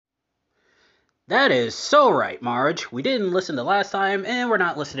That is so right, Marge. We didn't listen the last time, and we're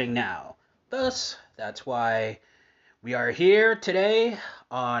not listening now. Thus, that's why we are here today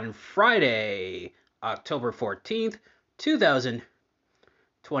on Friday, October 14th,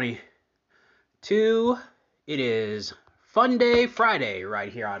 2022. It is Funday Friday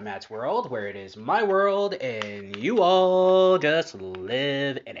right here on Matt's World, where it is my world and you all just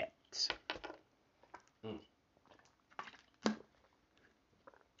live in it.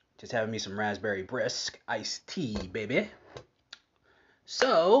 Just having me some raspberry brisk iced tea, baby.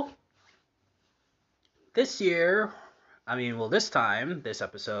 So, this episode,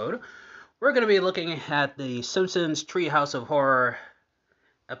 we're going to be looking at the Simpsons Treehouse of Horror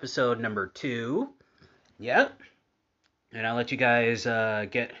episode number 2. Yep. And I'll let you guys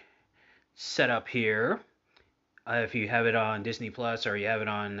get set up here. If you have it on Disney Plus or you have it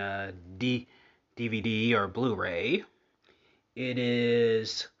on DVD or Blu-ray. It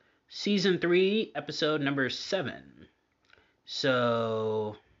is season 3, episode number 7.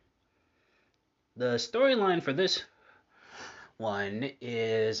 So, the storyline for this one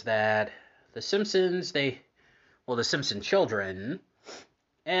is that the Simpsons, the Simpson children,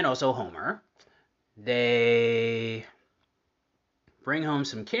 and also Homer, they bring home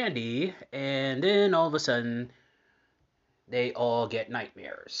some candy, and then all of a sudden, they all get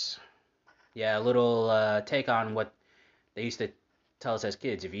nightmares. Yeah, a little take on what they used to tell us as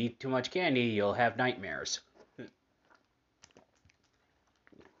kids. If you eat too much candy, you'll have nightmares.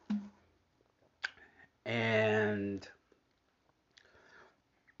 And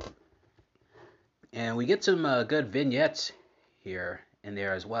we get some good vignettes here and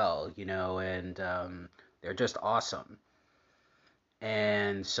there as well, and they're just awesome.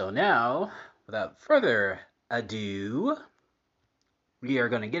 And so now, without further ado, we are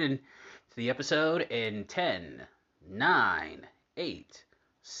going to get into the episode in 10, 9, 8,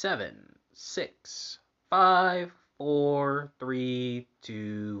 7, 6, 5, 4, 3,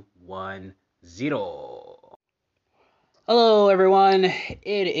 2, 1, 0. Hello, everyone.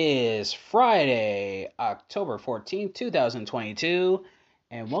 It is Friday, October 14th, 2022,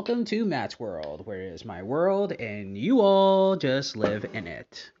 and welcome to Matt's World, where it is my world and you all just live in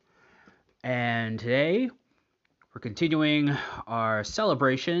it. And today, we're continuing our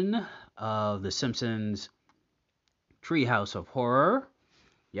celebration of The Simpsons Treehouse of Horror.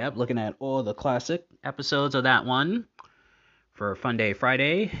 Yep, looking at all the classic episodes of that one for Funday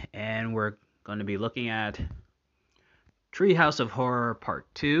Friday, and we're going to be looking at Treehouse of Horror Part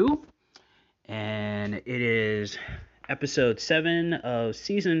 2, and it is episode 7 of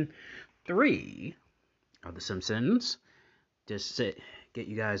season 3 of The Simpsons. Just get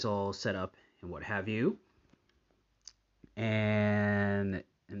you guys all set up and what have you. And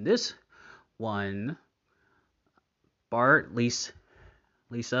in this one, Bart, Lisa,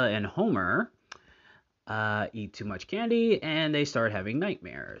 and Homer eat too much candy, and they start having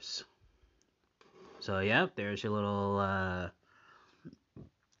nightmares. So, yeah, there's your little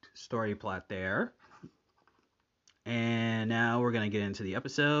story plot there. And now we're going to get into the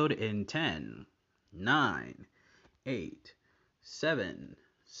episode in 10, 9, 8, 7,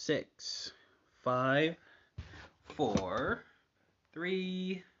 6, 5, 4,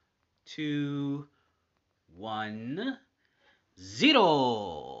 3, 2, 1,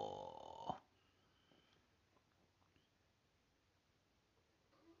 0.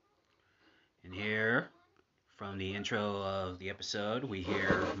 And here, from the intro of the episode, we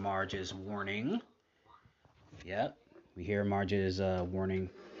hear Marge's warning. Yep, we hear Marge's warning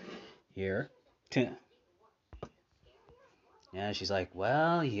here. Yeah, she's like,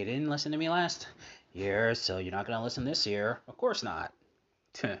 well, you didn't listen to me last year, so you're not going to listen this year. Of course not.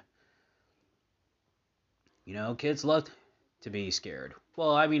 Kids love to be scared.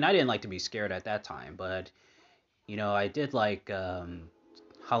 Well, I mean, I didn't like to be scared at that time, but, I did like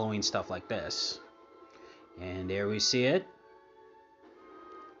Halloween stuff like this. And there we see it.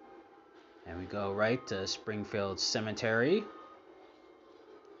 And we go right to Springfield Cemetery.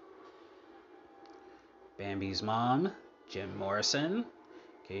 Bambi's mom, Jim Morrison,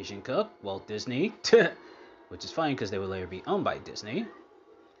 Cajun cook, Walt Disney, which is funny because they would later be owned by Disney.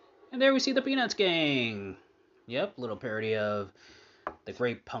 And there we see the Peanuts gang. Yep, little parody of The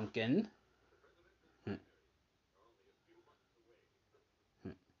Great Pumpkin.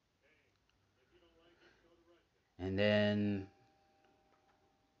 And then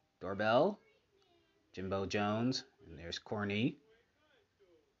Doorbell, Jimbo Jones, and there's Corny.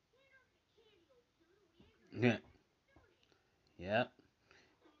 Yep.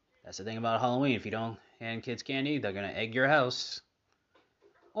 That's the thing about Halloween. If you don't hand kids candy, they're going to egg your house.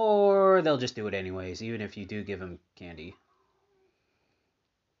 Or they'll just do it anyways, even if you do give them candy.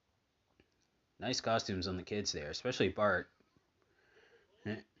 Nice costumes on the kids there, especially Bart.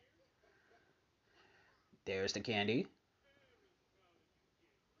 There's the candy.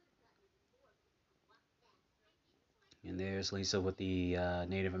 And there's Lisa with the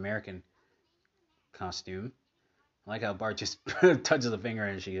Native American costume. I like how Bart just touches the finger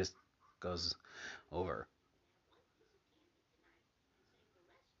and she just goes over.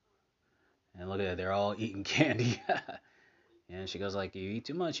 And look at it, they're all eating candy. And she goes like, "You eat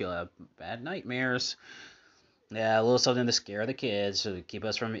too much, you'll have bad nightmares." Yeah, a little something to scare the kids to keep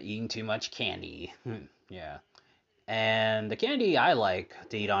us from eating too much candy. Yeah. And the candy I like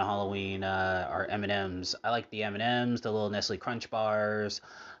to eat on Halloween are M&Ms. I like the M&Ms, the little Nestle Crunch bars,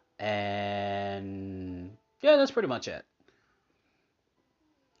 and yeah, that's pretty much it.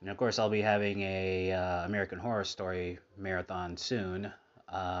 And of course, I'll be having a American Horror Story marathon soon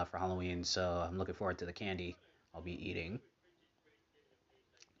for Halloween, so I'm looking forward to the candy I'll be eating.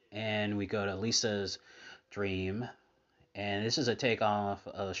 And we go to Lisa's Dream, and this is a take off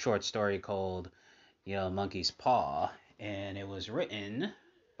a short story called, Monkey's Paw, and it was written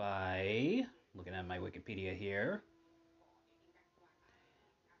by, looking at my Wikipedia here,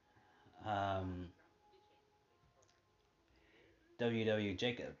 um, W.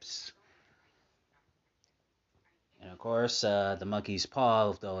 Jacobs. And of course, the monkey's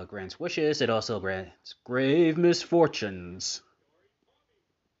paw, though it grants wishes, it also grants grave misfortunes.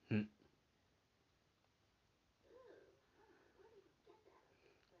 Hmm.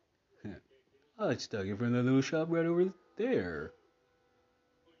 Oh, it's taken from the little shop right over there.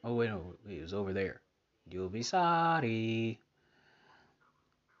 Oh, wait, no, wait, it was over there. You'll be sorry.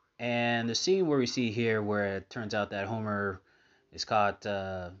 And the scene where we see here where it turns out that Homer is caught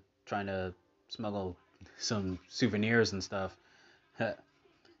trying to smuggle some souvenirs and stuff.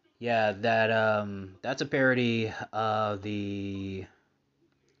 Yeah, that's a parody of the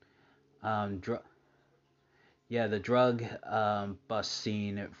drug. Yeah, the drug bust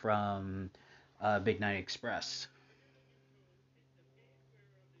scene from Big Night Express.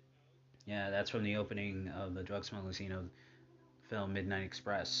 Yeah, that's from the opening of the drug smuggling scene of film Midnight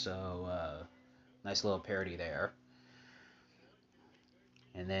Express. So nice little parody there.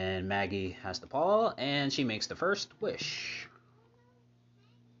 And then Maggie has the paw, and she makes the first wish.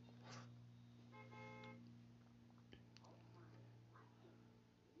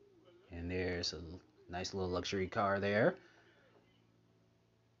 And there's a nice little luxury car there.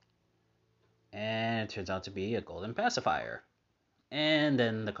 And it turns out to be a golden pacifier. And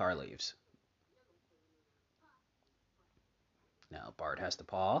then the car leaves. Now Bart has the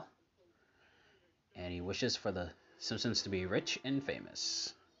paw, and he wishes for the Simpsons to be rich and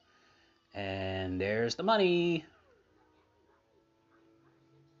famous. And there's the money.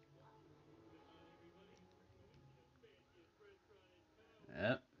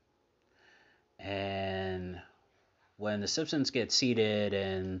 Yep. And when the Simpsons get seated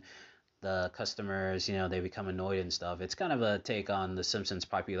and the customers, they become annoyed and stuff, it's kind of a take on the Simpsons'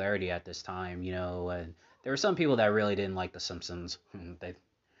 popularity at this time, and there were some people that really didn't like the Simpsons. They,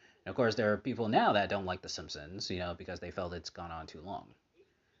 of course, there are people now that don't like the Simpsons, because they felt it's gone on too long.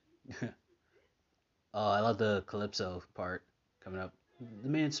 Oh, I love the Calypso part coming up. The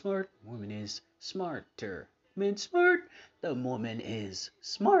man's smart, woman is smarter. Man's smart, the woman is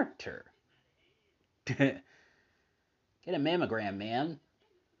smarter. Get a mammogram, man.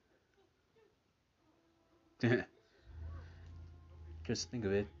 Just think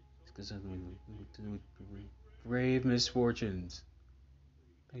of it. It's grave misfortunes.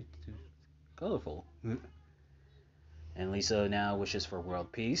 Colorful. And Lisa now wishes for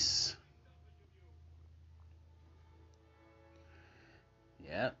world peace.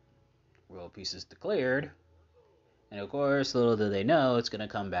 Yep, world peace is declared. And of course, little do they know, it's going to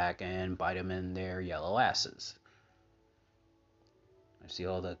come back and bite them in their yellow asses. I see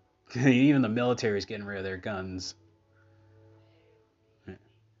all the. Even the military is getting rid of their guns.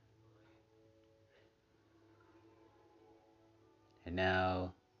 And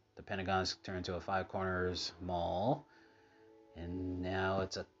now the Pentagon's turned to a Five Corners mall. And now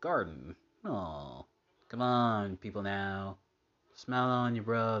it's a garden. Oh, come on, people now. Smile on your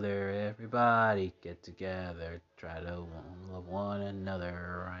brother. Everybody get together. Try to love one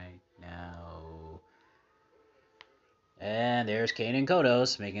another right now. And there's Kane and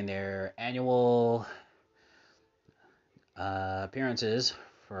Kodos making their annual appearances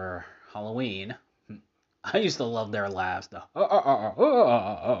for Halloween. I used to love their laughs.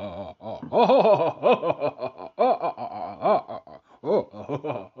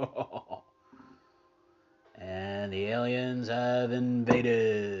 And the aliens have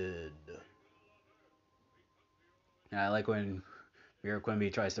invaded. And I like when Vera Quimby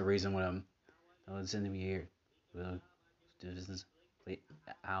tries to reason with him. Oh, it's in the air. Well, business.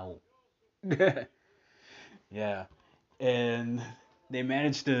 Ow. Yeah. And they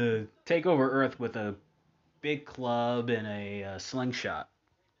managed to take over Earth with a big club and a slingshot.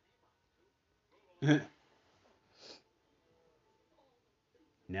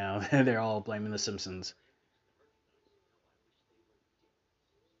 Now they're all blaming the Simpsons.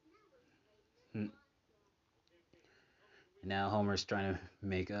 Now Homer's trying to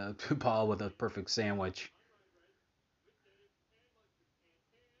make a ball with a perfect sandwich.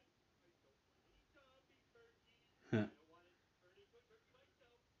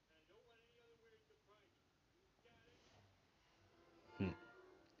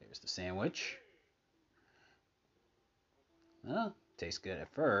 There's the sandwich. Well, tastes good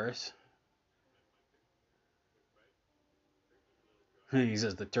at first. He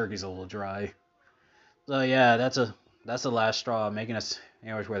says the turkey's a little dry. So yeah, that's the last straw, making a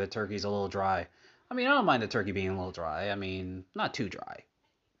sandwich where the turkey's a little dry. I mean, I don't mind the turkey being a little dry. I mean, not too dry.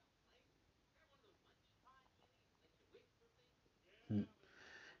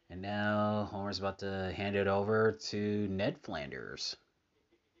 And now Homer's about to hand it over to Ned Flanders.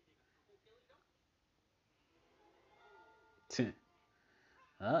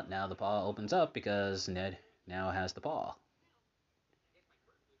 Now the paw opens up because Ned now has the paw.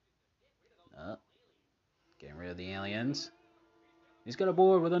 Uh, Getting rid of the aliens. He's got a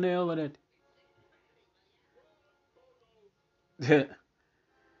board with a nail in it.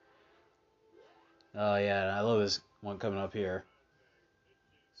 Oh yeah, I love this one coming up here.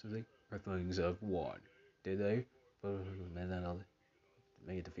 So they are things of one. Did they? And then they'll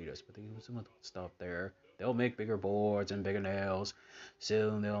make it defeat us. But they use some stuff there. They'll make bigger boards and bigger nails.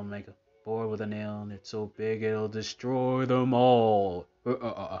 Soon they'll make a board with a nail and it's so big it'll destroy them all. And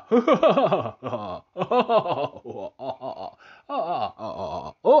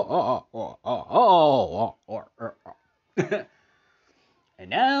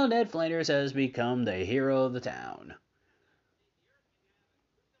now Ned Flanders has become the hero of the town.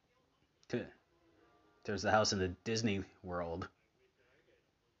 There's the house in the Disney World.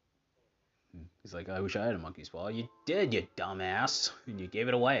 He's like, I wish I had a monkey's paw. You did, you dumbass. And you gave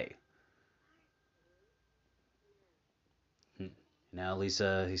it away. Now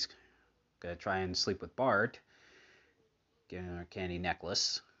Lisa, he's going to try and sleep with Bart. Giving him a candy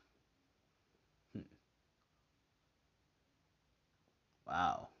necklace.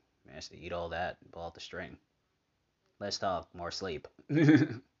 Wow. Managed to eat all that and pull out the string. Less talk, more sleep.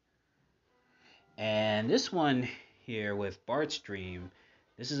 And this one here with Bart's Dream,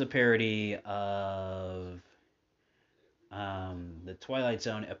 this is a parody of the Twilight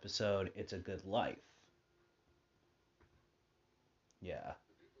Zone episode It's a Good Life. Yeah.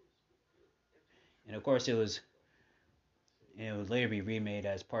 And of course it would later be remade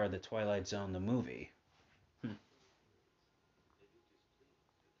as part of the Twilight Zone the movie.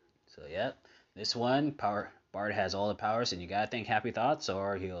 So yeah, this one Bart has all the powers and you gotta think happy thoughts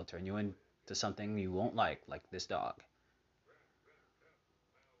or he'll turn you into something you won't like this dog.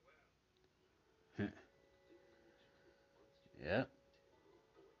 Yeah.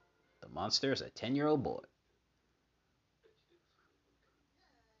 The monster is a 10-year-old boy.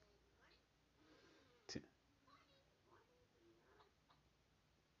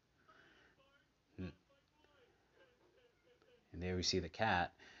 And there we see the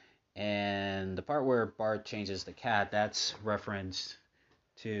cat. And the part where Bart changes the cat, that's reference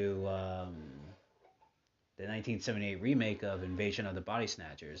to the 1978 remake of Invasion of the Body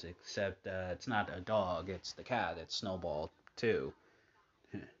Snatchers, except it's not a dog, it's the cat, it's Snowball too.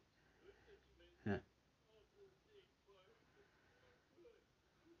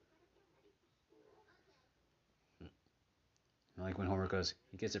 Like when Homer goes,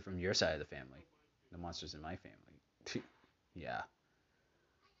 he gets it from your side of the family. The monster's in my family. Yeah.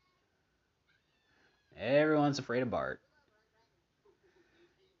 Everyone's afraid of Bart.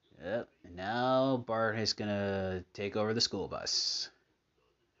 Yep. And now Bart is gonna take over the school bus.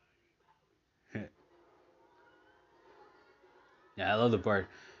 Yeah, I love the Bart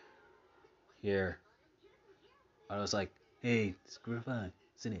here. I was like, hey, screw fun,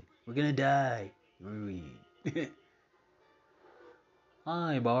 isn't it? We're gonna die.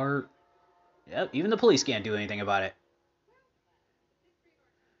 Hi, Bart. Yep, even the police can't do anything about it.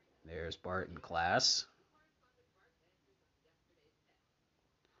 There's Bart in class.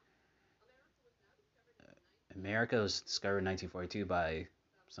 America was discovered in 1942 by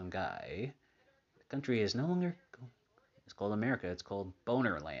some guy. The country is no longer. It's called America. It's called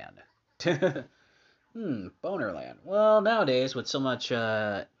Bonerland. Bonerland. Well, nowadays with so much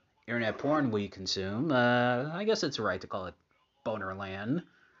internet porn we consume, I guess it's right to call it Bonerland.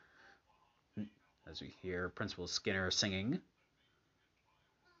 as we hear Principal Skinner singing.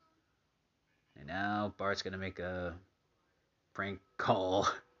 And now Bart's gonna make a prank call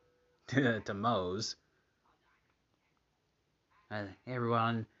to Mose. Hey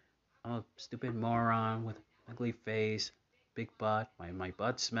everyone, I'm a stupid moron with an ugly face, big butt. My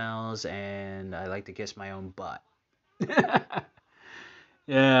butt smells, and I like to kiss my own butt.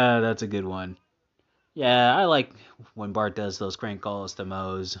 Yeah, that's a good one. Yeah, I like when Bart does those crank calls to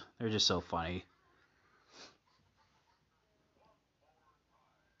Mose. They're just so funny.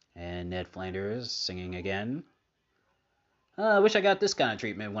 And Ned Flanders singing again. I wish I got this kind of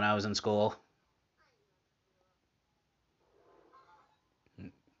treatment when I was in school.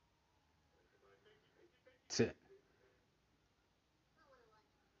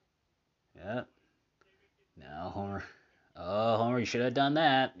 Yeah. Now Homer. Oh, Homer, you should have done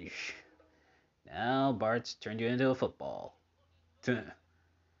that. Now Bart's turned you into a football.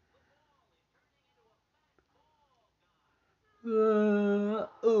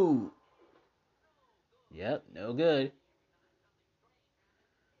 Ooh. Yep, no good.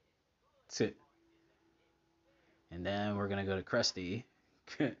 And then we're gonna go to Krusty.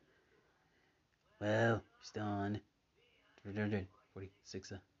 Well, still on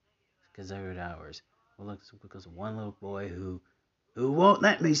 46 consecutive hours. Well, look, because of one little boy who won't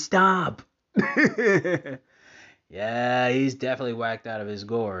let me stop. Yeah, he's definitely whacked out of his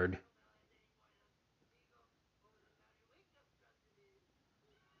gourd.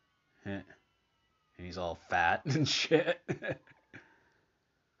 And he's all fat and shit.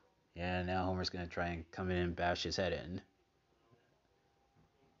 Yeah, now Homer's gonna try and come in and bash his head in.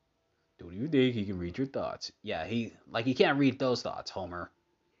 Don't you think he can read your thoughts? Yeah, he can't read those thoughts, Homer.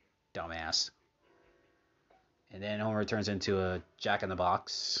 Dumbass. And then Homer turns into a Jack in the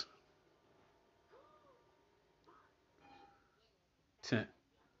Box. And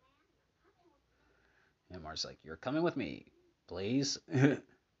Marge's like, "You're coming with me, please." The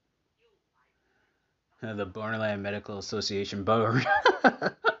Bonerland Medical Association boner.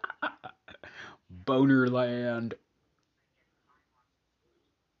 Bonerland.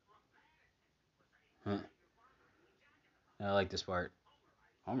 Huh. I like this part.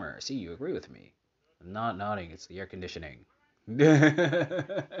 Homer, I see you agree with me. I'm not nodding, it's the air conditioning.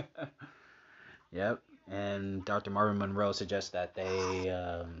 Yep. And Dr. Marvin Monroe suggests that they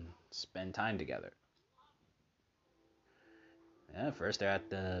spend time together. Yeah, first they're at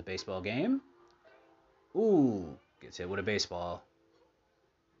the baseball game. Ooh, gets hit with a baseball.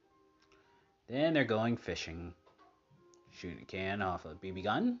 Then they're going fishing. Shooting a can off a BB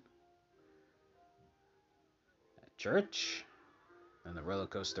gun. At church. And the roller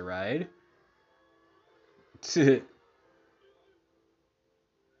coaster ride.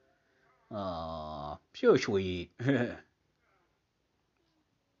 Aww, so sweet.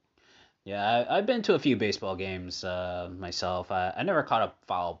 Yeah, I've been to a few baseball games myself. I never caught a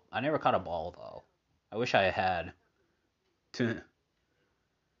foul. I never caught a ball though. I wish I had.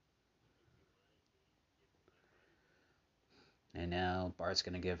 And now Bart's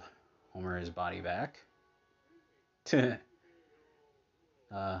gonna give Homer his body back. I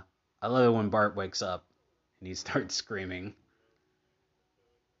love it when Bart wakes up and he starts screaming.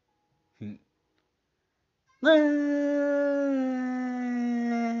 And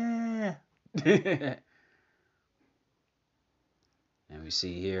we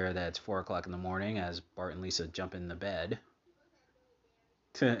see here that it's 4 o'clock in the morning as Bart and Lisa jump in the bed.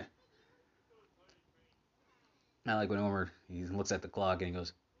 I like when Homer he looks at the clock and he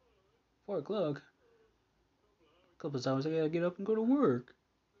goes, 4 o'clock? A couple of hours I gotta get up and go to work.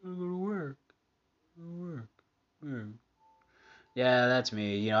 I gotta go to work. Go to work. Yeah. Yeah, that's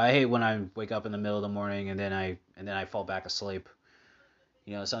me. I hate when I wake up in the middle of the morning and then I fall back asleep.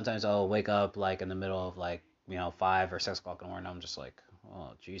 Sometimes I'll wake up like in the middle of 5 or 6 o'clock in the morning. I'm just like,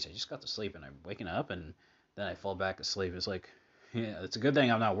 oh, geez, I just got to sleep and I'm waking up and then I fall back asleep. It's like, yeah, it's a good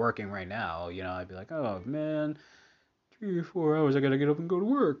thing I'm not working right now. I'd be like, oh man, 3 or 4 hours, I gotta get up and go to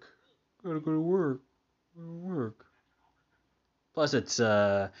work. Gotta go to work. Go to work. Plus, it's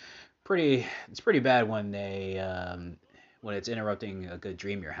pretty bad when it's interrupting a good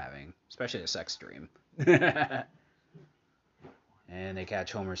dream you're having, especially a sex dream. And they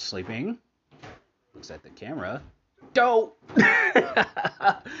catch Homer sleeping. Looks at the camera. Don't!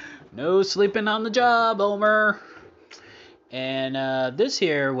 No sleeping on the job, Homer. And this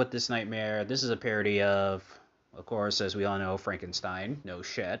here, with this nightmare, this is a parody of course, as we all know, Frankenstein. No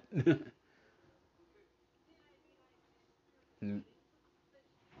shit.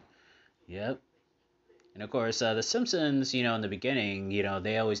 Yep. And of course, The Simpsons, in the beginning,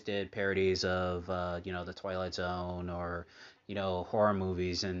 they always did parodies of, The Twilight Zone or, horror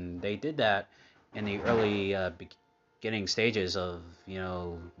movies. And they did that in the early beginning stages of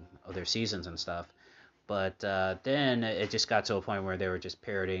of their seasons and stuff. But then it just got to a point where they were just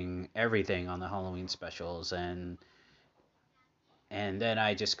parroting everything on the Halloween specials, and then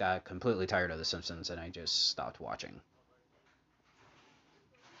I just got completely tired of The Simpsons, and I just stopped watching.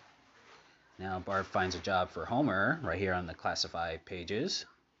 Now Bart finds a job for Homer right here on the classified pages.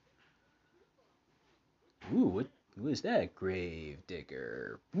 Ooh, who is that? Grave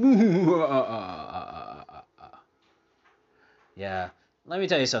digger. Yeah, let me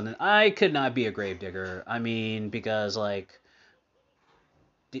tell you something. I could not be a grave digger. I mean, because like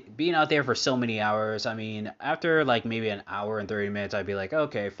being out there for so many hours. I mean, after like maybe an hour and 30 minutes, I'd be like,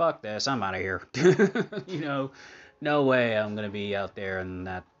 okay, fuck this, I'm out of here. No way I'm gonna be out there in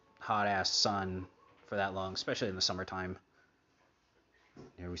that hot ass sun for that long, especially in the summertime.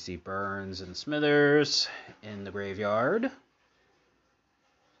 Here we see Burns and Smithers in the graveyard.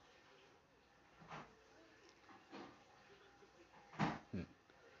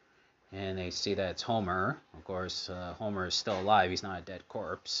 And they see that it's Homer. Of course, Homer is still alive. He's not a dead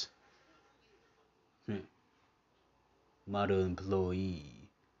corpse. Model employee.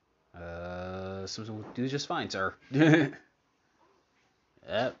 Simpson will do just fine, sir. Yep.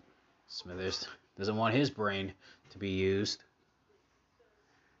 Smithers doesn't want his brain to be used.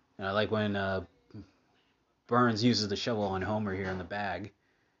 And I like when Burns uses the shovel on Homer here in the bag.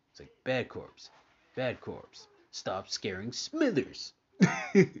 It's like, bad corpse. Bad corpse. Stop scaring Smithers.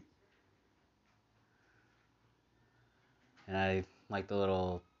 And I like the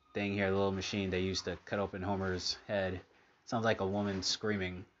little thing here, the little machine they used to cut open Homer's head. Sounds like a woman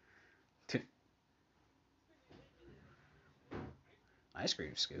screaming. Ice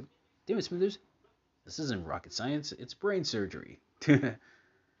cream scoop. Damn it, Smithers. This isn't rocket science. It's brain surgery. Yep.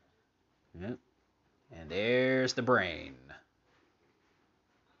 And there's the brain.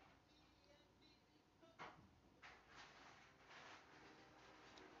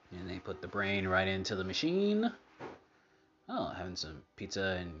 And they put the brain right into the machine. Oh, having some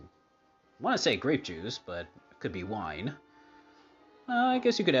pizza and I want to say grape juice, but it could be wine. I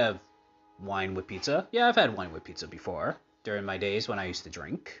guess you could have wine with pizza. Yeah, I've had wine with pizza before during my days when I used to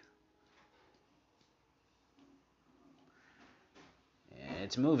drink. And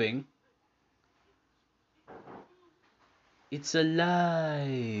it's moving. It's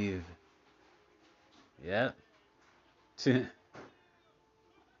alive. Yep.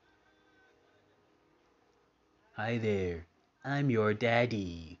 Hi there. I'm your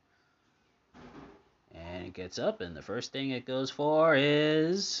daddy. And it gets up, and the first thing it goes for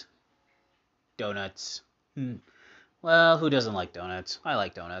is donuts. Well, who doesn't like donuts? I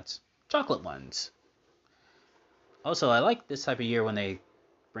like donuts. Chocolate ones. Also, I like this type of year when they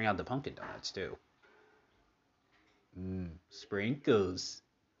bring out the pumpkin donuts, too. Sprinkles.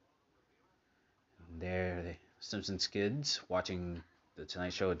 There, the Simpsons kids watching the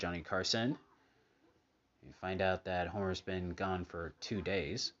Tonight Show with Johnny Carson. You find out that Homer's been gone for 2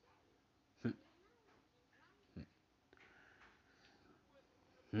 days.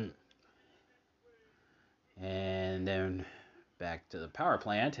 And then back to the power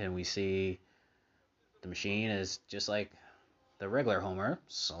plant, and we see the machine is just like the regular Homer,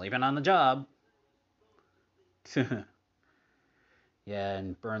 sleeping on the job. Yeah,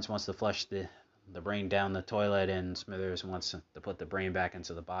 and Burns wants to flush the brain down the toilet, and Smithers wants to put the brain back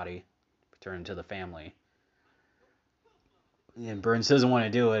into the body, return to the family. And Burns doesn't want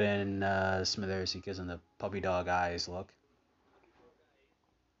to do it, and Smithers, he gives him the puppy dog eyes look.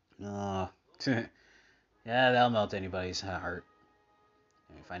 Oh, yeah, that'll melt anybody's heart.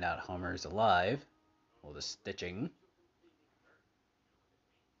 And we find out Homer's alive. Well, the stitching.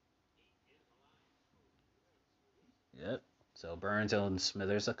 Yep. So Burns owns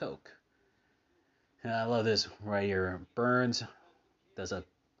Smithers a Coke. And I love this right here. Burns does a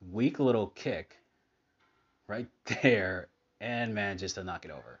weak little kick right there and manages to knock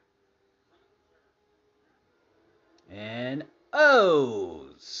it over. And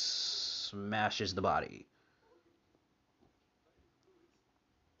smashes the body.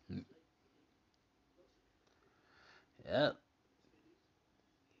 Yep.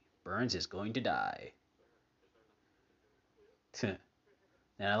 Burns is going to die. And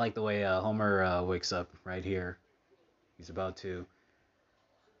I like the way Homer wakes up right here. He's about to.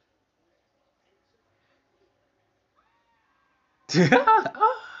 It's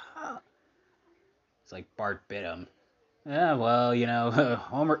like Bart bit him. Yeah, well,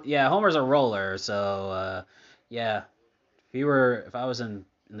 Homer. Yeah, Homer's a roller, so yeah. If I was in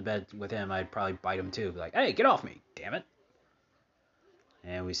the bed with him, I'd probably bite him too. Be like, hey, get off me, damn it!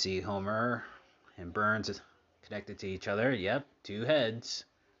 And we see Homer and Burns connected to each other. Yep, two heads.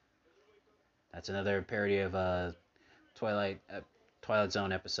 That's another parody of a Twilight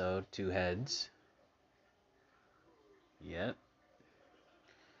Zone episode, Two Heads. Yep.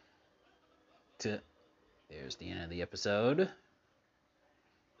 There's the end of the episode.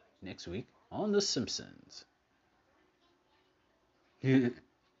 Next week on The Simpsons.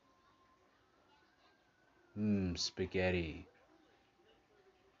 Spaghetti.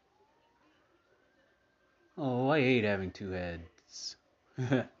 Oh, I hate having two heads.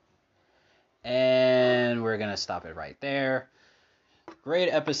 And we're going to stop it right there. Great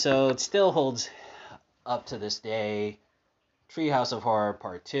episode. Still holds up to this day. Treehouse of Horror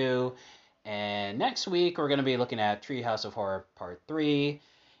Part 2. And next week, we're going to be looking at Treehouse of Horror Part 3.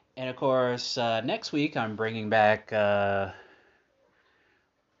 And of course, next week, I'm bringing back our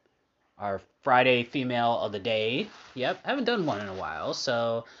Friday Female of the Day. Yep, I haven't done one in a while,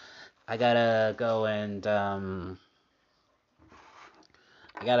 so I gotta go and I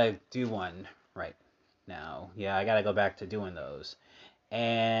gotta do one right now. Yeah, I gotta go back to doing those.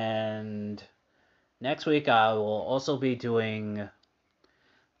 And next week I will also be doing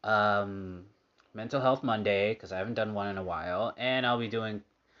Mental Health Monday, because I haven't done one in a while, and I'll be doing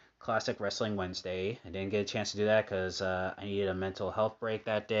Classic Wrestling Wednesday. I didn't get a chance to do that because I needed a mental health break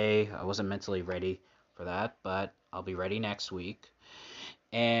that day. I wasn't mentally ready for that, but I'll be ready next week.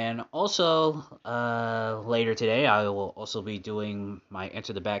 And also, later today, I will also be doing my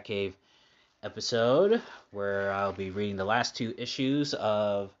Enter the Batcave episode, where I'll be reading the last two issues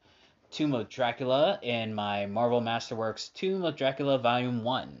of Tomb of Dracula in my Marvel Masterworks Tomb of Dracula Volume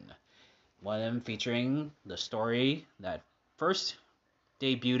 1. One of them featuring the story that first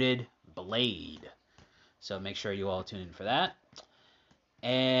debuted Blade. So make sure you all tune in for that.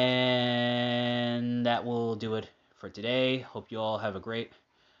 And that will do it for today. Hope you all have a great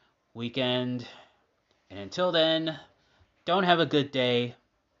weekend. And until then, don't have a good day.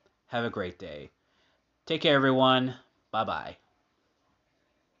 Have a great day. Take care, everyone. Bye-bye.